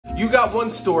You got one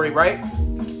story, right?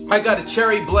 I got a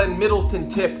cherry blend Middleton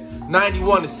tip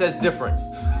 91. It says different.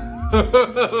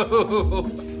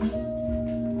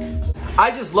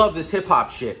 I just love this hip hop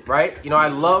shit, right? You know, I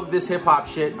love this hip hop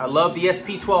shit. I love the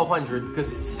SP-1200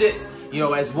 because it sits, you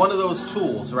know, as one of those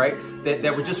tools, right?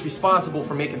 That were just responsible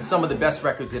for making some of the best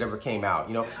records that ever came out.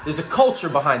 You know, there's a culture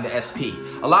behind the SP.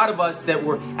 A lot of us that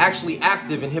were actually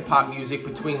active in hip hop music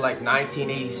between like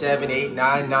 1987, 8,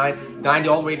 9, 90,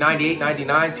 all the way 98,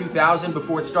 99, 2000,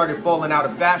 before it started falling out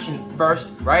of fashion first,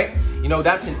 right? You know,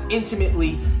 that's an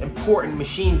intimately important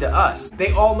machine to us.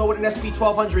 They all know what an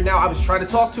SP-1200 now. I was trying to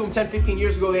talk to them 10, 15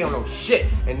 years ago. They don't know shit.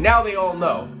 And now they all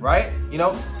know, right? You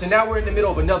know, so now we're in the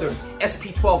middle of another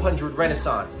SP-1200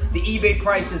 renaissance. The eBay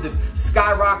prices have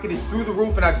skyrocketed through the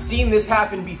roof, and I've seen this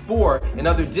happen before in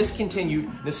other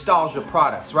discontinued nostalgia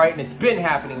products, right? And it's been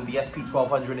happening with the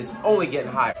SP-1200, and it's only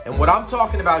getting higher. And what I'm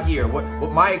talking about here,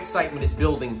 what my excitement is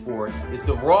building for, is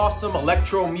the Rossum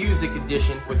Electro Music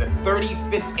Edition for the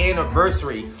 35th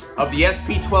anniversary of the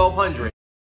SP-1200.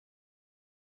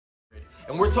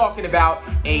 And we're talking about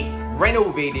a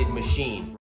renovated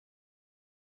machine.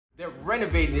 They're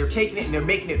renovating, they're taking it and they're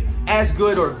making it as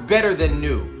good or better than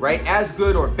new, right? As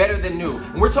good or better than new.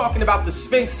 And we're talking about the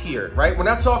Sphinx here, right? We're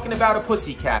not talking about a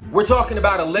pussycat. We're talking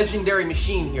about a legendary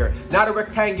machine here, not a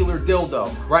rectangular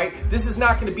dildo, right? This is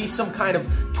not gonna be some kind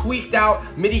of tweaked out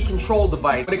MIDI control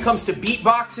device. When it comes to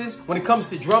beatboxes, when it comes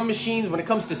to drum machines, when it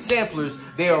comes to samplers,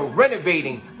 they are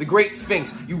renovating the great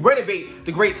Sphinx. You renovate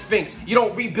the great Sphinx. You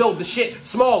don't rebuild the shit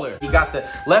smaller. You got the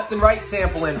left and right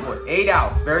sample input, 8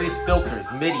 outs, various filters,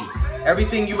 MIDI,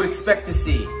 everything you would expect to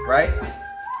see, right?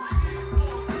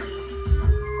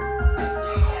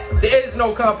 There is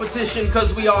no competition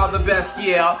because we are the best,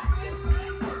 yeah.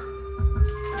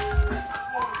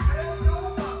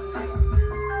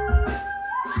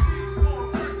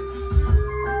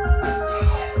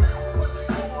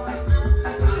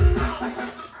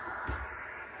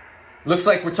 Looks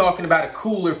like we're talking about a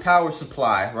cooler power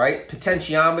supply, right?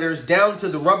 Potentiometers down to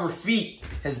the rubber feet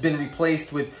has been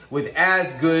replaced with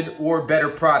as good or better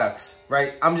products,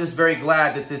 right? I'm just very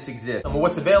glad that this exists.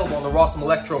 What's available on the Rossum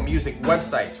Electro music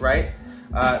websites, right?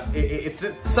 If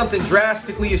something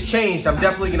drastically has changed, I'm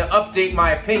definitely gonna update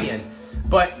my opinion.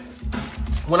 But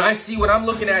when I see what I'm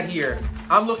looking at here,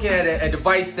 I'm looking at a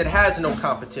device that has no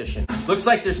competition. Looks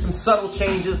like there's some subtle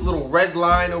changes, little red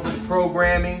line over the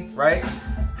programming, right?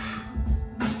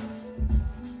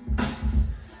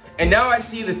 And now I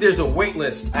see that there's a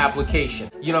waitlist application.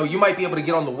 You know, you might be able to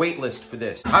get on the waitlist for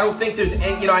this. I don't think there's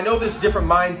any, you know, I know there's different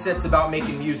mindsets about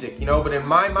making music, you know, but in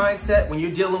my mindset, when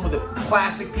you're dealing with a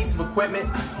classic piece of equipment,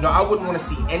 you know, I wouldn't want to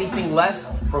see anything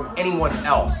less from anyone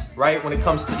else, right, when it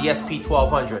comes to the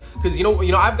SP-1200. Because, you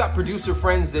know, I've got producer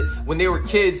friends that when they were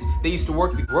kids, they used to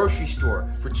work at the grocery store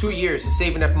for 2 years to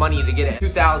save enough money to get a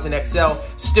 2000 XL,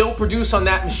 still produce on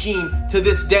that machine to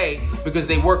this day because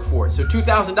they work for it. So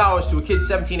 $2,000 to a kid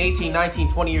 17, 18,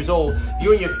 19, 20 years old,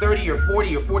 you're in your 30 or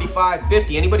 40 or 45,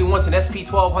 50. Anybody wants an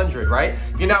SP-1200, right?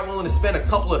 If you're not willing to spend a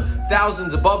couple of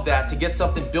thousands above that to get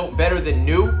something built better than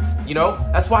new, you know,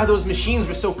 that's why those machines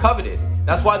were so coveted.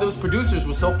 That's why those producers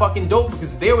were so fucking dope,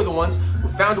 because they were the ones who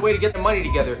found a way to get their money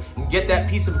together and get that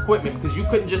piece of equipment, because you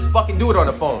couldn't just fucking do it on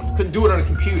a phone. You couldn't do it on a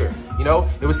computer, you know?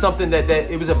 It was something that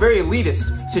it was a very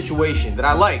elitist situation that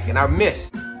I like and I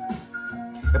miss.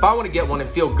 If I want to get one and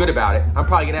feel good about it, I'm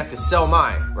probably gonna have to sell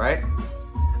mine, right?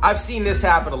 I've seen this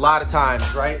happen a lot of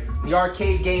times, right? In the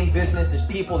arcade game business, there's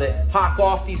people that hawk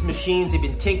off these machines. They've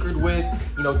been tinkered with,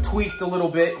 you know, tweaked a little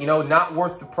bit, you know, not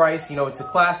worth the price. You know, it's a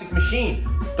classic machine.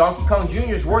 Donkey Kong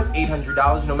Jr. is worth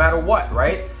 $800 no matter what,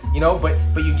 right? You know, but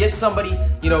you get somebody,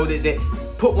 you know, that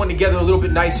put one together a little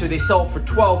bit nicer, they sell it for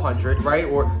 $1,200, right?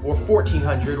 Or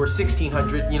 $1,400 or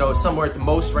 $1,600, you know, somewhere at the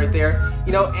most right there.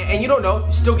 You know, and you don't know,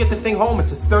 you still get the thing home.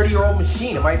 It's a 30-year-old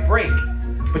machine, it might break.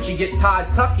 But you get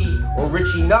Todd Tucky or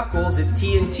Richie Knuckles at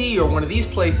TNT or one of these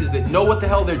places that know what the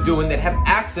hell they're doing, that have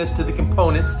access to the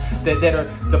components, that are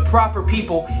the proper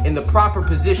people in the proper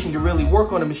position to really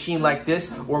work on a machine like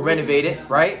this or renovate it,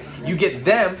 right? You get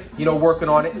them, you know, working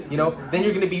on it, you know, then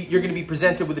you're gonna be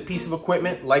presented with a piece of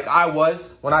equipment like I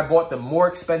was when I bought the more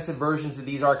expensive versions of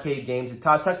these arcade games at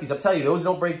Todd Tucky's. I'll tell you, those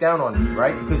don't break down on me,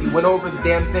 right? Because he went over the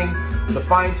damn things with a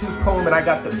fine-tooth comb, and I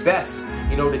got the best,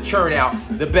 you know, to churn out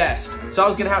the best. So I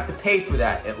was gonna have to pay for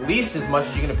that at least as much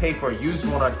as you're gonna pay for a used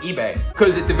one on eBay.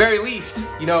 Because at the very least,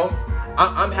 you know,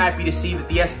 I'm happy to see that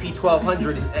the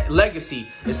SP-1200 legacy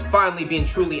is finally being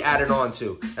truly added on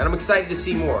to. And I'm excited to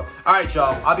see more. All right,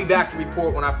 y'all, I'll be back to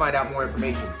report when I find out more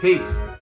information. Peace.